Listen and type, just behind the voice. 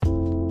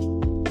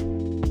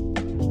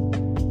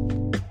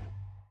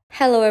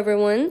Hello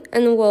everyone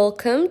and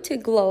welcome to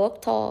Glow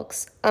Up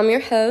Talks. I'm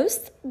your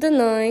host,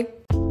 Danai.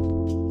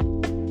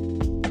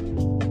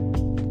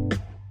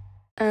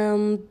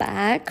 I'm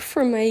back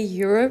from my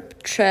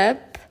Europe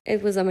trip.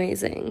 It was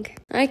amazing.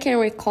 I can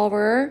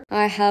recover.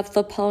 I have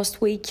the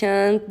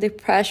post-weekend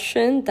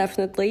depression,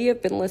 definitely.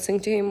 I've been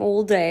listening to him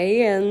all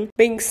day and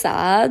being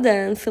sad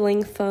and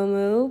feeling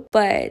FOMO,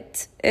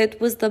 but it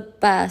was the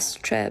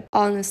best trip,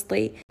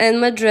 honestly. In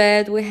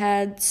Madrid, we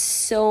had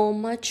so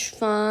much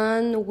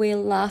fun. We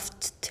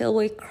laughed till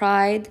we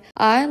cried.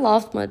 I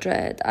loved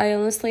Madrid. I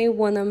honestly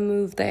want to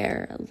move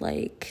there,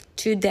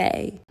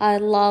 today. I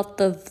loved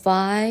the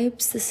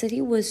vibes. The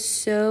city was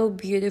so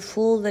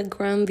beautiful. The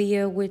Gran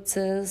Via, which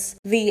is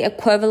the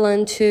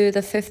equivalent to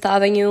the Fifth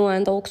Avenue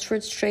and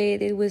Oxford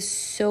Street. It was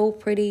so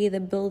pretty.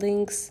 The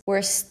buildings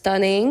were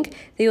stunning.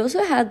 They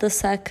also had the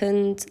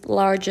second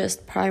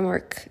largest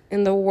Primark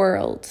in the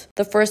world.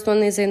 The first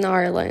one is in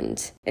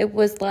Ireland. It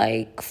was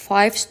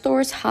 5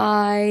 stories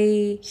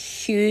high,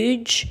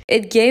 huge.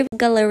 It gave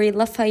Galerie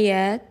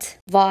Lafayette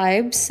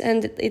vibes,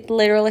 and it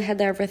literally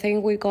had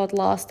everything. We got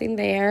lost in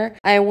there.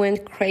 I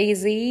went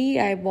crazy.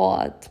 I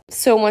bought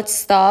so much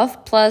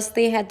stuff. Plus,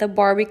 they had the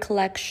Barbie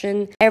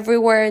collection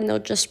everywhere,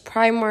 not just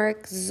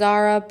Primark,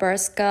 Zara,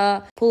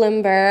 Bershka,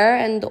 Pull&Bear,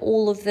 and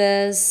all of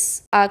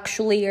this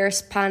actually are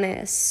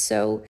Spanish.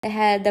 So it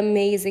had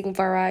amazing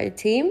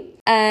variety.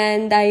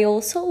 And I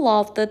also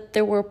loved that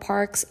there were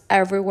parks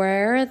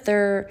everywhere.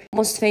 Their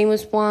most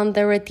famous one,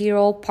 the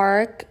Retiro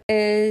Park,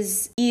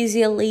 is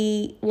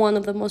easily one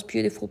of the most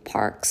beautiful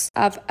parks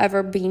I've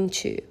ever been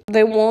to.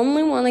 The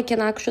only one I can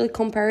actually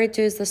compare it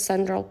to is the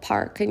Central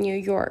Park in New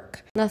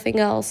York. Nothing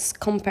else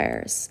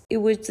compares. It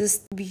was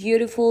just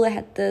beautiful. It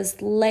had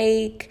this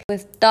lake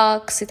with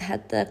ducks. It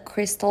had the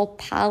Crystal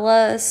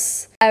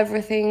Palace.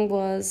 Everything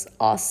was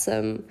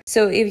awesome.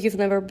 So if you've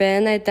never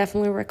been, I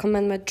definitely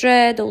recommend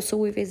Madrid. Also,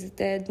 we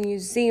visited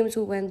museums.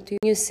 We went to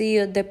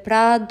Museo de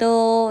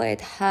Prado.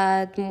 It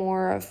had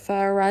more of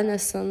a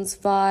Renaissance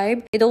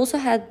vibe. It also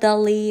had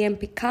Dali and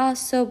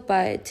Picasso,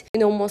 but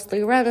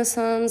mostly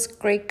Renaissance,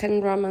 Greek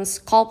and Roman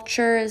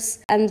sculptures.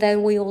 And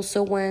then we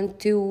also went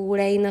to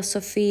Reina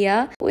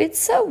Sofia,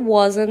 which I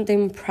wasn't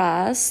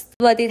impressed,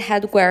 but it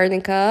had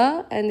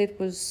Guernica and it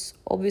was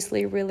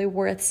obviously really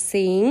worth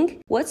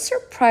seeing. What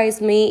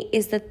surprised me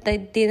is that they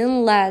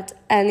didn't let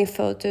any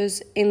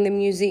photos in the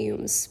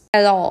museums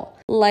at all.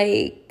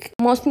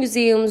 Most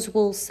museums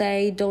will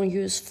say don't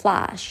use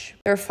flash.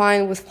 They're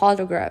fine with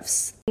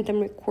photographs. And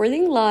I'm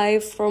recording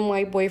live from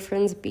my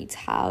boyfriend's beach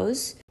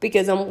house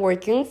because I'm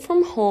working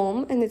from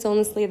home and it's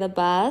honestly the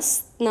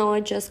best. Now I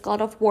just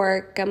got off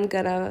work. I'm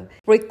gonna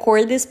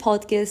record this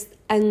podcast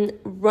and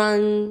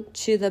run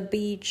to the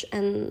beach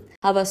and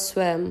have a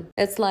swim.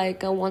 It's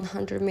like a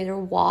 100-meter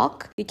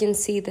walk. You can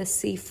see the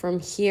sea from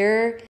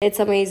here. It's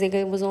amazing.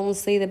 It was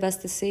honestly the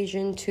best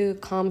decision to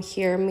come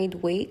here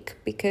midweek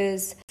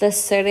because the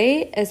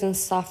city is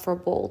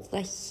insufferable.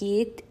 The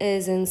heat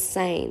is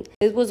insane.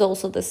 It was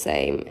also the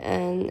same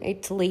in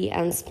Italy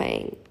and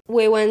Spain.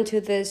 We went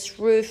to this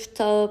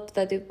rooftop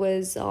that it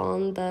was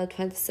on the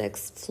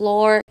 26th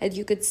floor and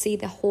you could see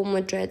the whole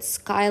Madrid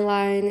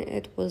skyline.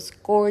 It was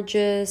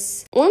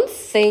gorgeous. One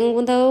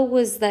thing though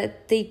was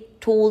that they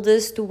told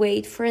us to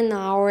wait for an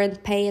hour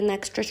and pay an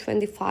extra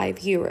 25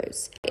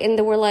 euros. And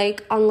they were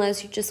like,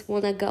 unless you just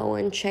want to go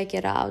and check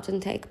it out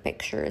and take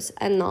pictures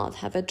and not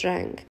have a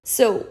drink.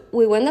 So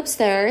we went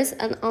upstairs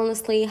and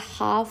honestly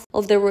half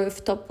of the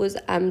rooftop was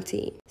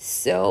empty.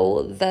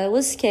 So that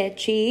was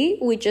sketchy.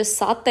 We just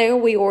sat there,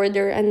 we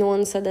ordered and no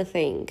one said a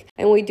thing.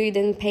 And we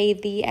didn't pay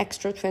the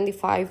extra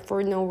 25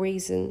 for no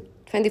reason.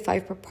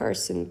 25 per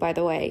person, by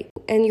the way.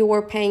 And you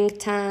were paying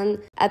 10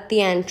 at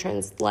the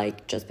entrance,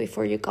 just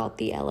before you got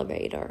the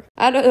elevator.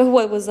 I don't know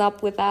what was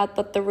up with that,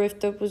 but the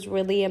rooftop was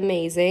really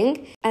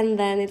amazing. And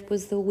then it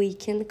was the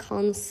Weeknd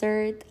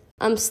concert.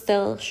 I'm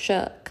still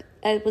shook.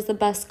 It was the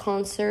best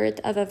concert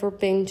I've ever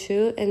been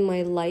to in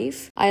my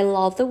life. I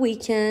love the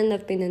Weeknd.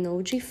 I've been an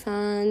OG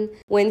fan.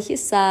 When he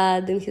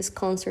said in his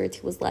concert,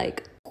 he was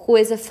like, who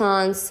is a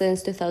fan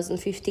since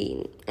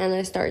 2015? And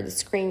I started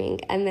screaming.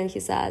 And then he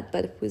said,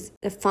 but who's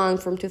a fan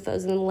from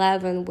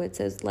 2011, which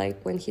is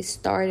when he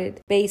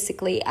started.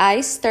 Basically, I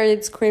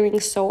started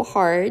screaming so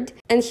hard.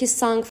 And he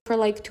sang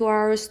for 2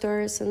 hours, 2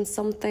 hours and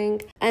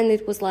something. And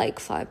it was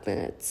 5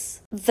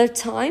 minutes. The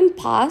time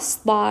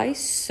passed by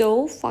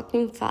so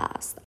fucking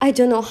fast. I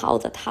don't know how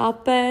that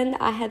happened.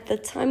 I had the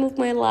time of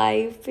my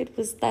life. It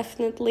was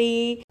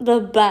definitely the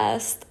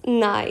best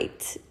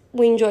night.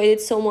 We enjoyed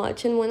it so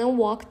much. And when I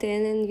walked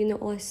in and,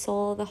 I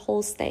saw the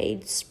whole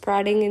stage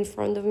spreading in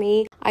front of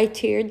me, I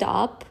teared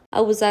up.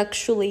 I was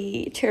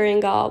actually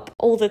tearing up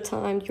all the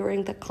time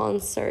during the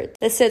concert.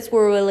 The sets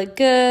were really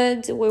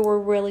good. We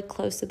were really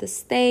close to the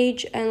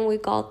stage and we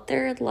got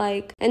there at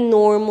a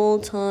normal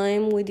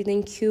time. We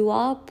didn't queue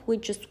up. We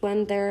just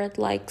went there at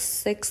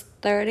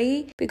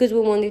 6:30 because we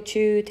wanted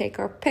to take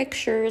our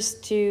pictures,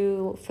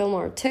 to film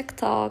our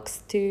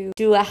TikToks, to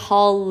do a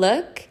whole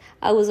look.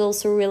 I was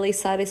also really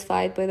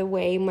satisfied by the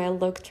way my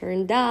look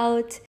turned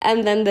out.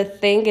 And then the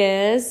thing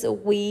is,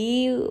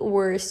 we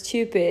were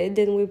stupid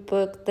and we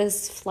booked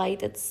this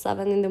flight at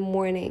 7 in the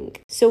morning.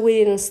 So we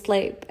didn't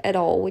sleep at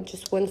all. We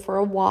just went for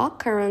a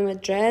walk around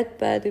Madrid,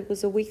 but it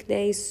was a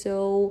weekday,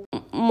 so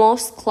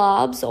most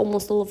clubs,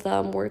 almost all of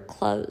them, were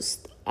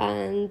closed.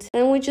 And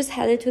then we just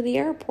headed to the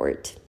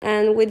airport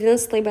and we didn't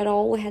sleep at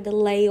all. We had a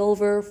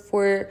layover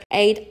for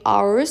 8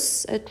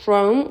 hours at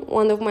Rome.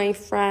 One of my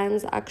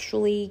friends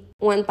actually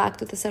went back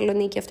to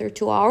Thessaloniki after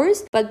 2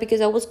 hours, but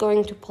because I was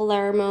going to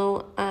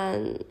Palermo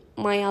and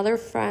my other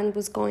friend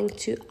was going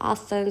to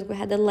Athens, we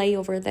had a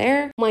layover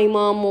there. My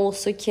mom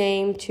also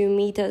came to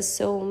meet us,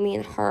 so me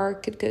and her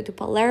could go to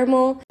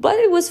Palermo. But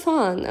it was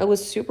fun. I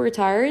was super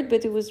tired,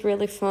 but it was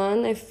really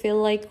fun. I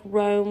feel like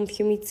Rome,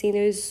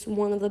 Fiumicino is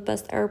one of the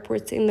best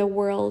airports in the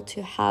world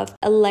to have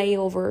a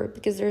layover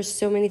because there's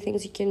so many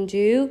things you can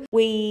do.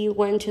 We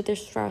went to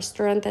this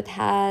restaurant that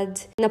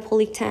had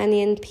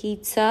Napolitanian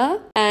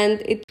pizza,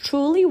 and it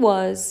truly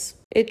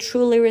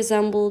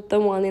resembled the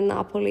one in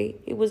Napoli.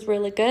 It was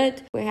really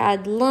good. We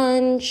had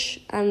lunch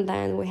and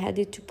then we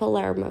headed to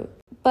Palermo.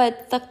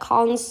 But the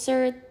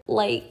concert,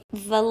 like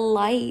the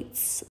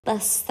lights, the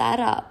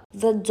setup,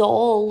 the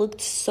doll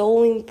looked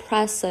so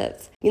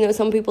impressive. You know,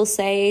 some people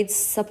say it's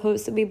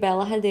supposed to be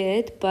Bella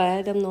Hadid,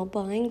 but I'm not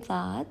buying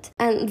that.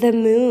 And the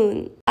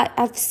moon.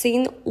 I've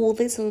seen all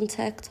this on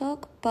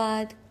TikTok,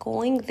 but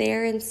going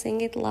there and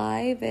seeing it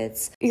live,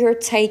 you're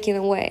taken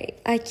away.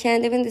 I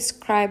can't even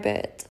describe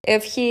it.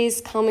 If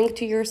he's coming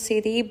to your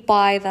city,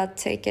 buy that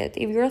ticket.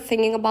 If you're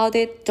thinking about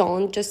it,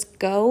 don't, just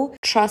go.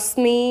 Trust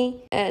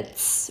me,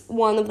 it's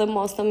one of the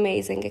most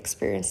amazing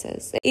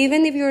experiences.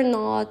 Even if you're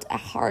not a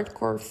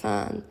hardcore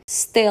fan,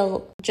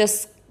 still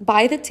just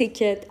buy the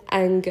ticket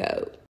and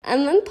go.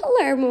 And then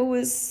Palermo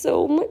was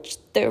so much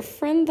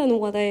different than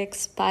what I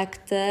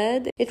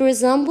expected. It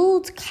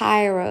resembled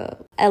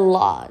Cairo a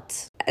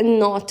lot, and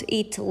not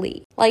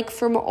Italy. Like,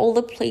 from all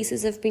the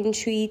places I've been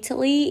to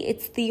Italy,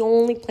 it's the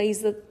only place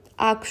that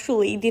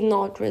actually did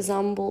not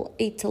resemble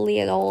Italy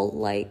at all.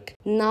 Like,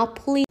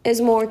 Napoli is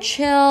more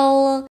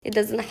chill. It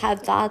doesn't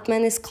have that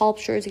many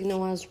sculptures,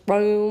 as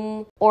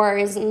Rome, or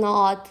is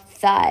not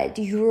that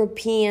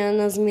European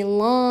as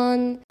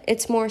Milan.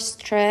 It's more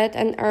street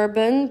and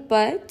urban,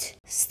 but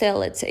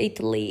still it's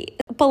Italy.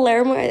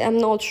 Palermo, I'm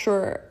not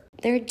sure.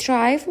 They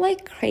drive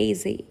like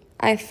crazy.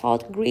 I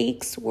thought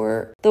Greeks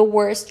were the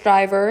worst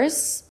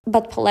drivers,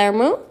 but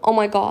Palermo, oh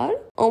my god.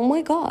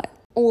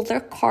 All their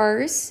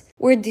cars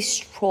were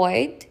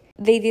destroyed.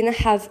 They didn't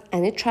have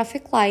any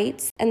traffic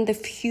lights, and the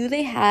few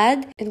they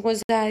had, it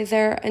was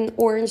either an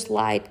orange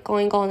light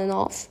going on and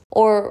off,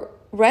 or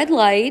red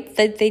light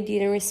that they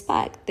didn't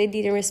respect. They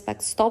didn't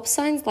respect stop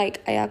signs.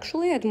 Like, I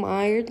actually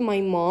admired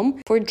my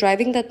mom for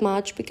driving that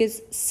much,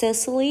 because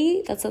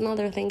Sicily, that's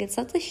another thing, it's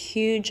not a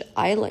huge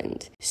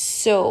island,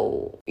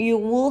 so you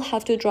will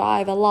have to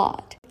drive a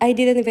lot. I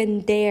didn't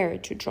even dare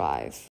to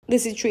drive. The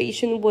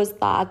situation was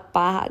that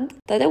bad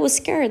that I was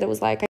scared. I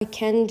was like, I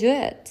can't do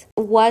it.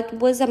 What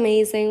was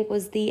amazing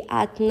was the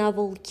Etna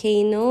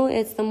volcano.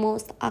 It's the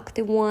most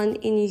active one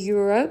in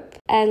Europe.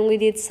 And we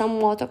did some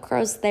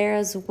motocross there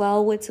as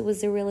well, which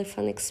was a really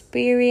fun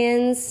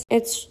experience.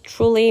 It's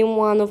truly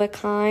one of a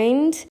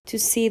kind to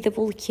see the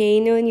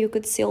volcano, and you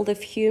could see all the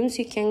fumes.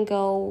 You can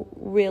go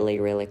really,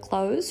 really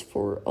close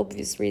for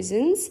obvious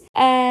reasons.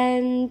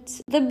 And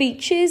the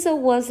beaches, I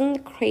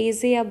wasn't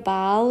crazy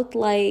about.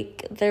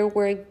 Like, they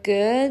were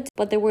good,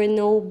 but there were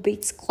no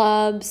beach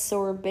clubs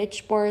or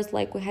beach bars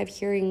like we have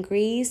here in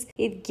Greece.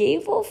 It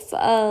gave off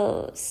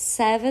a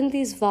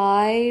 70s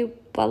vibe,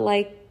 but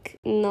like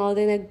not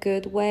in a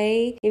good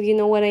way, if you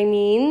know what I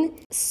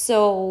mean.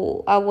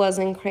 So I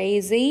wasn't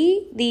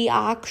crazy. The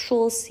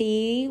actual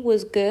sea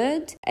was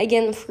good.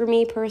 Again, for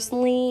me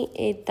personally,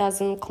 it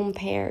doesn't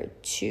compare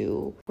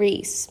to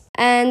Greece.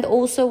 And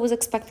also was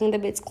expecting the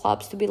beach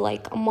clubs to be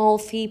like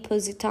Amalfi,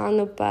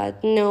 Positano,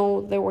 but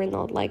no, they were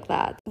not like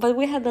that. But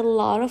we had a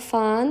lot of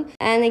fun.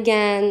 And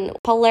again,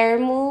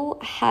 Palermo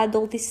had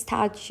all these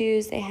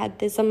statues. They had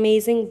these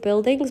amazing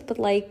buildings, but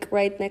like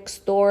right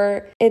next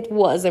door, it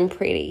wasn't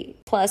pretty.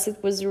 Plus,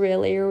 it was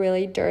really,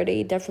 really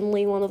dirty.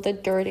 Definitely one of the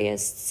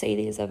dirtiest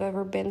cities I've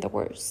ever been. There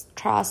was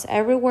trash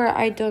everywhere.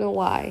 I don't know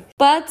why.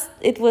 But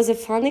it was a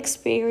fun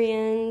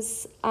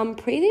experience. I'm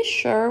pretty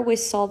sure we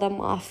saw the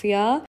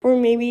mafia, or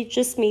maybe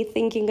just me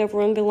thinking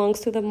everyone belongs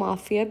to the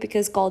mafia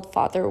because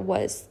Godfather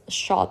was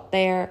shot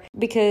there.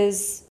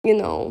 Because,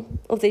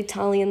 of the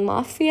Italian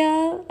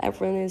mafia,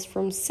 everyone is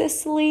from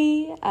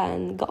Sicily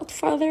and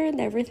Godfather and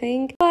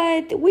everything.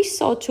 But we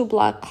saw 2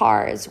 black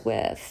cars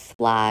with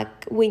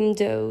black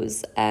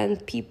windows,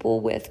 and people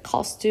with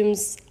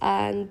costumes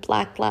and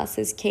black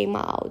glasses came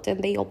out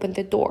and they opened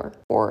the door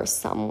for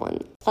someone.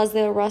 Plus,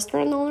 the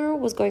restaurant owner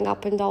was going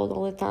up and down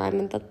all the time,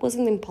 and that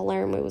wasn't in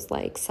Palermo. It was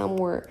like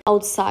somewhere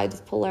outside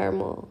of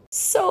Palermo.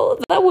 So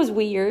that was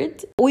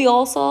weird. We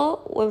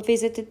also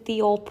visited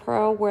the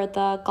opera where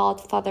the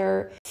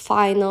Godfather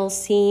final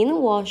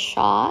scene was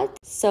shot.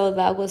 So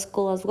that was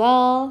cool as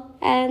well.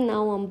 And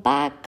now I'm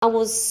back. I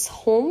was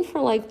home for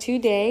like 2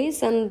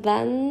 days, and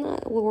then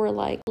we were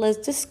like,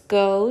 let's just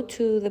go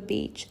to the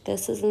beach.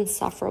 This is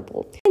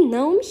insufferable. And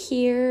now I'm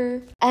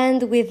here.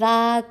 And with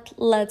that,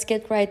 let's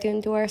get right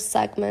into our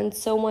segment.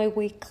 So my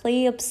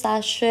weekly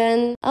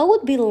obsession, I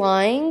would be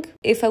lying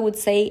if I would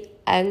say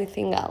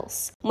anything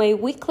else. My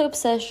weekly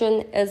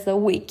obsession is the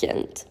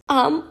Weeknd.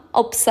 I'm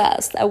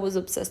obsessed. I was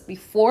obsessed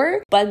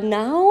before, but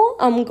now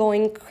I'm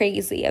going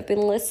crazy. I've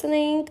been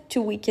listening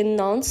to Weeknd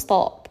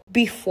non-stop.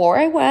 Before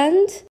I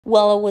went,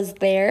 while I was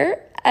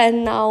there,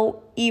 and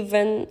now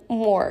even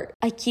more.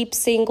 I keep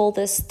seeing all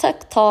these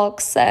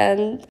TikToks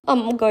and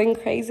I'm going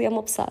crazy. I'm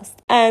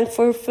obsessed. And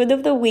for food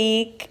of the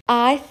week,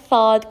 I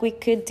thought we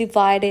could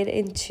divide it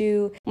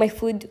into my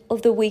food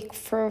of the week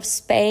for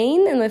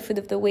Spain and my food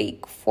of the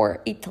week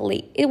for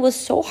Italy. It was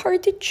so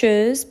hard to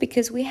choose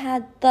because we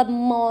had the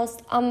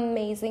most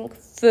amazing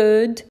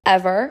food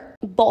ever,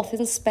 both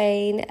in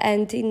Spain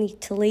and in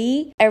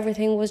Italy.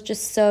 Everything was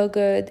just so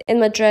good. In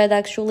Madrid,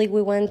 actually,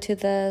 we went to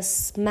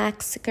this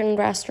Mexican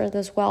restaurant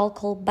as well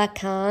called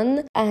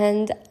Bacan,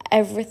 and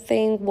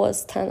everything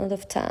was 10 out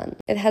of 10.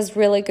 It has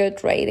really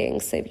good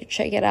ratings if you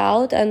check it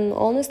out, and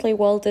honestly,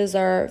 well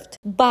deserved.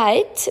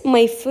 But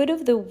my food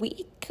of the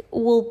week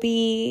will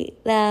be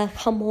the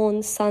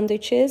jamon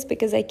sandwiches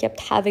because I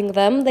kept having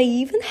them. They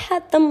even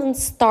had them in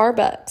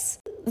Starbucks.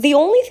 The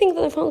only thing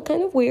that I found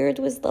kind of weird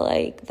was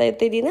that they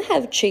didn't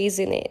have cheese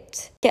in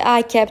it.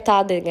 I kept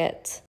adding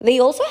it. They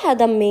also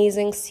had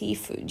amazing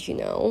seafood,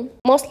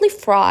 mostly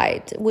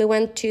fried. We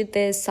went to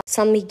this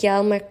San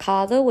Miguel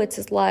Mercado, which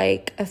is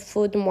like a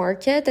food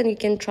market, and you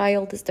can try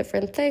all these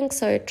different things.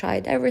 So I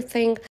tried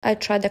everything. I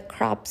tried a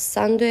crab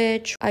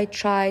sandwich. I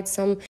tried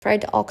some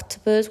fried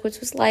octopus, which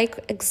was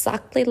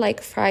exactly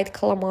like fried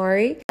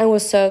calamari, and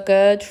was so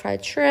good.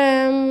 Fried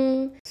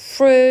shrimp,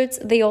 fruits.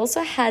 They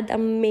also had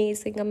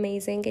amazing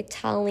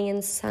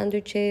Italian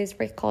sandwiches,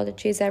 ricotta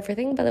cheese,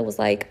 everything. But it was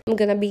I'm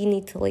gonna be in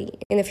Italy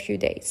in a few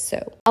days,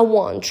 so I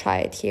won't try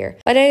it here.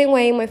 But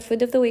anyway, my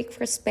food of the week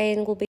for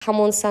Spain will be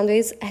jamon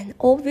sandwiches and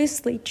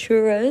obviously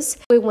churros.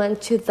 We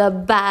went to the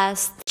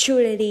best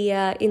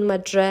churreria in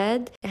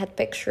Madrid. I had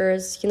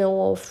pictures,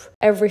 of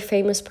every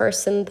famous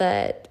person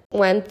that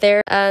went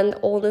there, and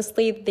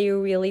honestly, they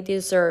really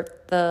deserved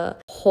the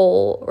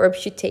whole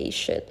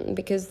reputation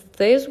because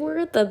these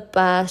were the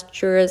best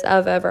churros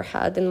I've ever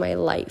had in my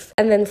life.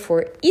 And then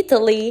for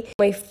Italy,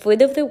 my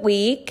food of the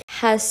week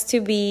has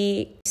to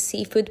be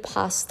seafood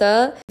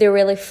pasta. They're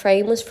really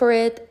famous for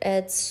it.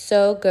 It's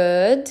so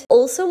good.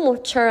 Also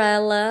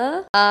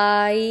mozzarella.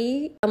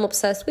 I am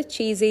obsessed with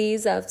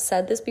cheeses. I've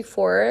said this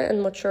before,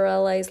 and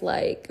mozzarella is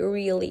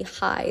really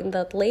high in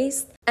that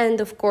list.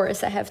 And of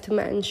course, I have to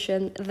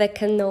mention the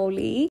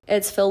cannoli.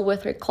 It's filled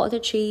with ricotta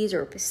cheese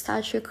or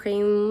pistachio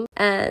cream,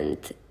 and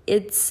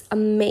it's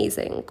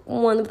amazing.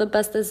 One of the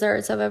best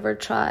desserts I've ever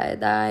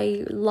tried.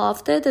 I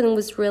loved it, and it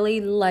was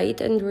really light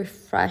and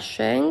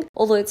refreshing,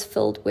 although it's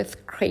filled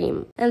with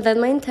cream. And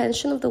then my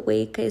intention of the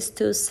week is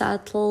to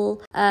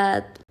settle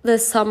at the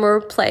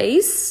summer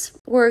place.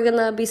 We're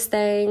gonna be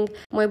staying at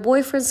my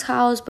boyfriend's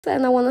house, but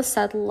then I want to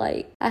settle.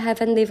 I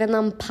haven't even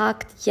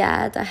unpacked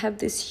yet. I have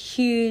this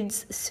huge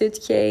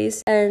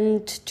suitcase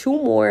and 2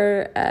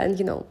 more,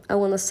 and I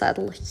want to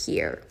settle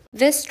here.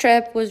 This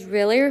trip was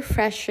really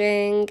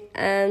refreshing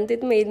and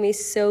it made me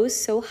so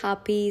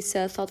happy.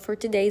 So I thought for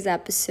today's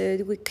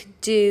episode we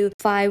could do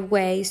 5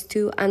 ways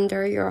to end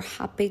your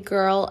happy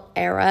girl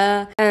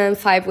era and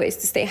 5 ways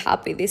to stay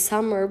happy this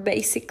summer,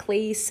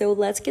 basically. So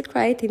let's get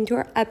right into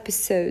our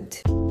episode.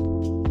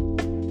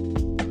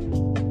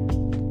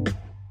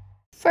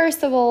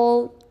 First of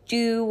all,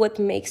 do what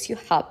makes you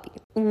happy.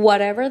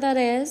 Whatever that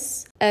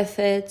is, if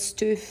it's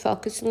to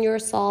focus on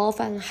yourself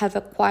and have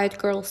a quiet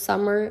girl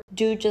summer,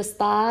 do just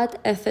that.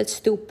 If it's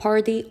to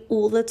party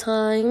all the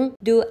time,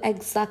 do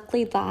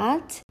exactly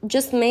that.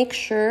 Just make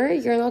sure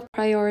you're not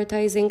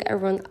prioritizing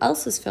everyone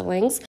else's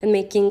feelings and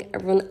making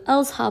everyone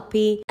else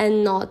happy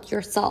and not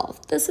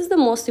yourself. This is the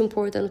most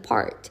important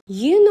part.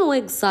 You know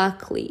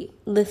exactly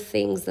the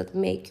things that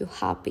make you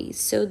happy,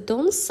 so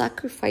don't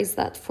sacrifice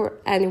that for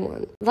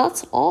anyone.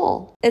 That's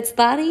all. It's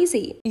that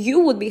easy. You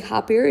would be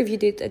happier if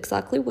you did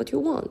exactly what you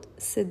want.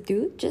 So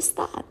do just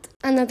that.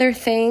 Another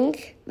thing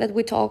that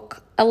we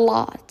talk a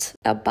lot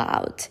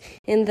about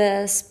in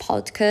this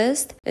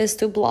podcast is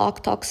to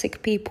block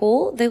toxic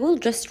people. They will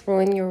just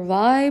ruin your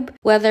vibe,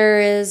 whether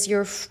it's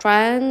your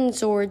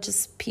friends or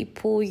just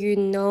people you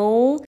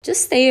know.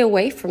 Just stay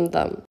away from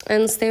them.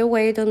 And stay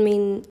away don't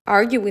mean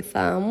argue with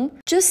them.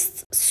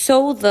 Just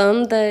show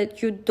them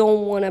that you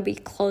don't want to be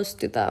close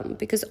to them,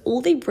 because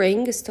all they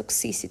bring is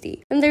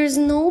toxicity. And there's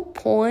no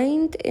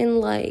point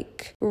in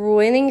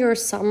ruining your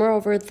summer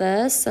over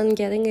this and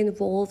getting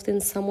involved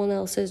in someone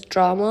else's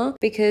drama drama,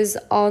 because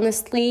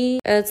honestly,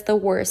 it's the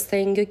worst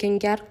thing. You can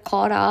get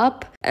caught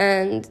up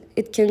and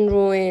it can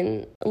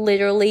ruin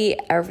literally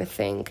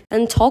everything.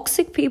 And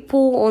toxic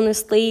people,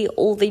 honestly,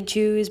 all they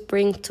do is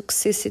bring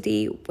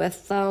toxicity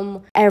with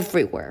them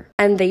everywhere.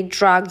 And they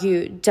drag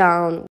you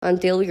down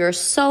until you're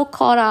so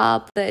caught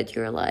up that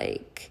you're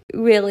like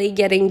really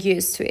getting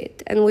used to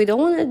it. And we don't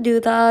want to do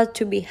that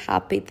to be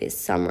happy this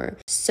summer.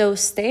 So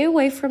stay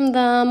away from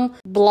them,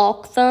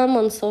 block them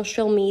on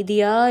social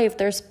media. If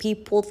there's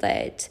people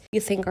that you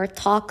think are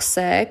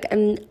toxic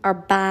and are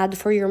bad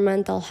for your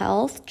mental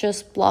health,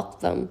 just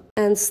block them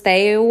and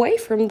stay away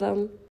from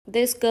them.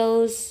 This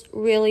goes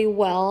really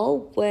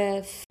well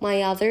with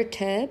my other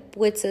tip,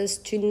 which is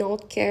to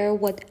not care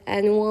what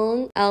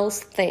anyone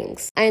else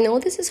thinks. I know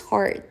this is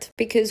hard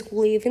because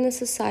we live in a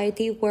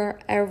society where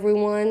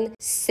everyone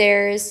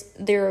shares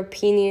their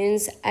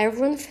opinions.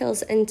 Everyone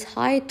feels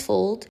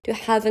entitled to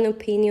have an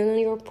opinion on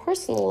your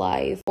personal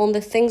life, on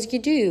the things you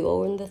do,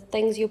 or on the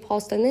things you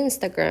post on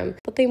Instagram.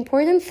 But the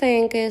important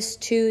thing is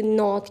to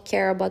not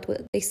care about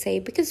what they say,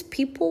 because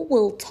people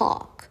will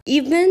talk.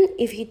 Even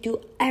if you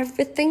do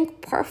everything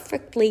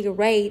perfectly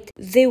right,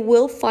 they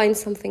will find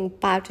something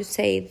bad to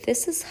say.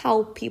 This is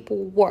how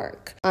people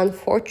work,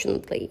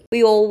 unfortunately.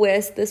 We all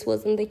wish this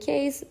wasn't the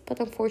case, but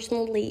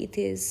unfortunately it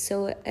is.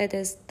 So it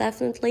is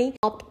definitely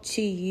up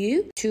to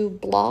you to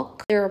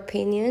block their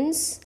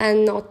opinions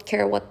and not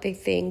care what they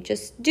think.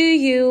 Just do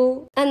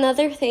you.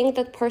 Another thing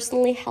that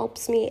personally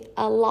helps me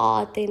a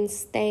lot in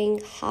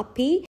staying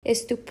happy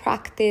is to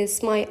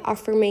practice my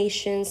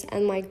affirmations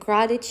and my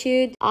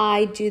gratitude.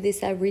 I do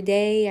this every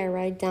day. I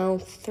write down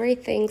 3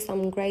 things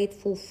I'm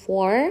grateful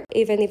for,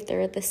 even if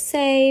they're the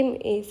same,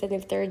 even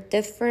if they're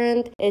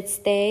different.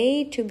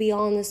 To be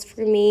honest,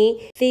 for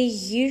me, they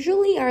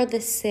usually are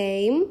the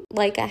same.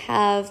 Like, I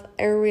have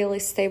a really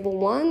stable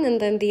one,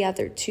 and then the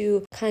other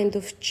 2 kind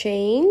of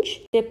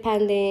change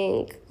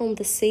depending on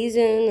the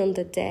season, on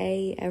the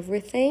day,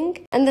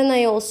 everything. And then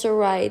I also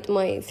write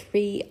my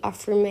 3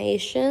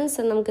 affirmations,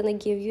 and I'm gonna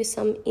give you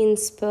some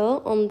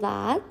inspo on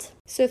that.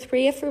 So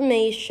 3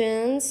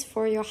 affirmations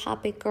for your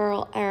happy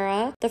girl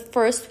era. The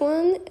first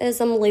one is,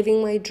 I'm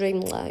living my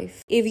dream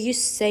life. If you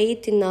say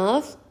it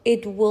enough,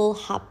 it will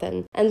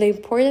happen. And the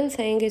important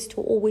thing is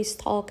to always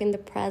talk in the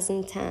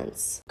present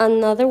tense.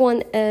 Another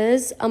one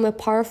is, I'm a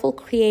powerful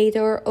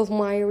creator of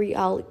my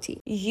reality.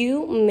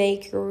 You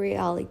make your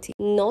reality,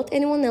 not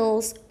anyone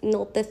else,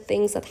 not the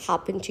things that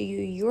happen to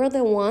you. You're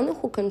the one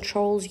who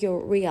controls your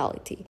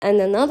reality.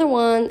 And another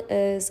one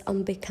is,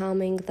 I'm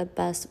becoming the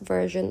best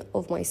version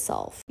of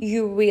myself.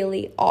 You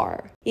really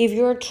are. If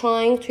you're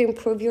trying to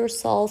improve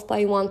yourself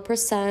by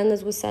 1%,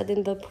 as we said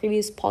in the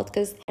previous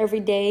podcast, every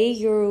day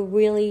you're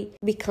really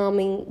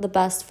becoming the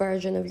best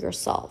version of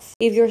yourself.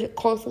 If you're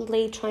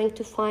constantly trying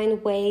to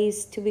find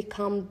ways to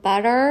become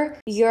better,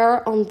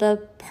 you're on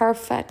the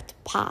perfect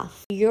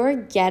path. You're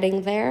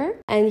getting there,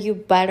 and you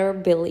better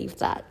believe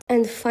that.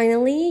 And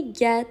finally,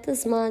 get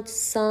as much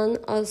sun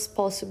as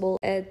possible.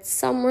 It's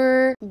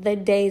summer, the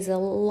days are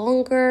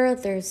longer,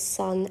 there's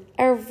sun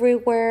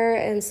everywhere,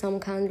 in some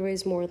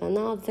countries more than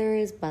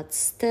others, but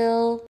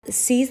still,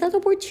 seize that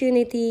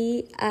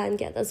opportunity and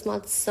get as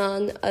much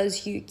sun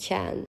as you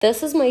can.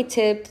 This is my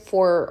tip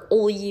for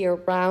all year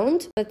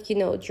round, but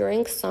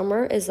during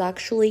summer is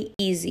actually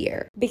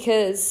easier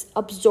because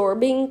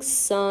absorbing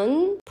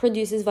sun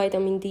produces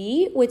vitamin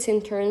D, which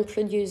in turn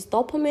produces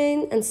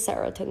dopamine and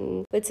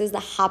serotonin, which is the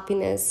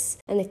happiness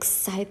and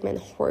excitement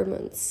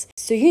hormones.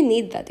 So you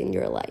need that in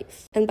your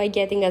life. And by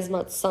getting as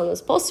much sun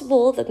as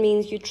possible, that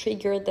means you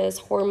trigger these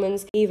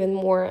hormones even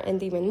more,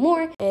 and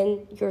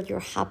you're your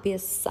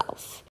happiest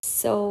self.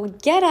 So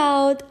get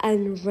out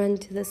and run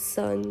to the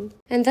sun.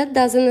 And that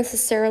doesn't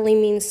necessarily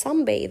mean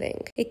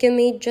sunbathing. It can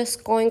mean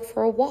just going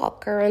for a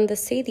walk around the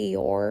city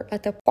or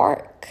at a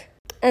park.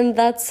 And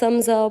that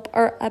sums up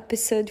our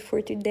episode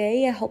for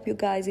today. I hope you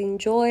guys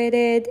enjoyed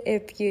it.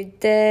 If you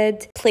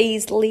did,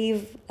 please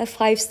leave a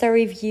 5-star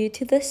review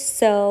to the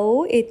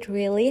show. It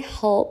really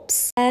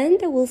helps.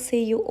 And I will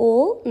see you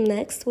all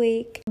next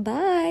week.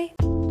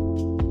 Bye.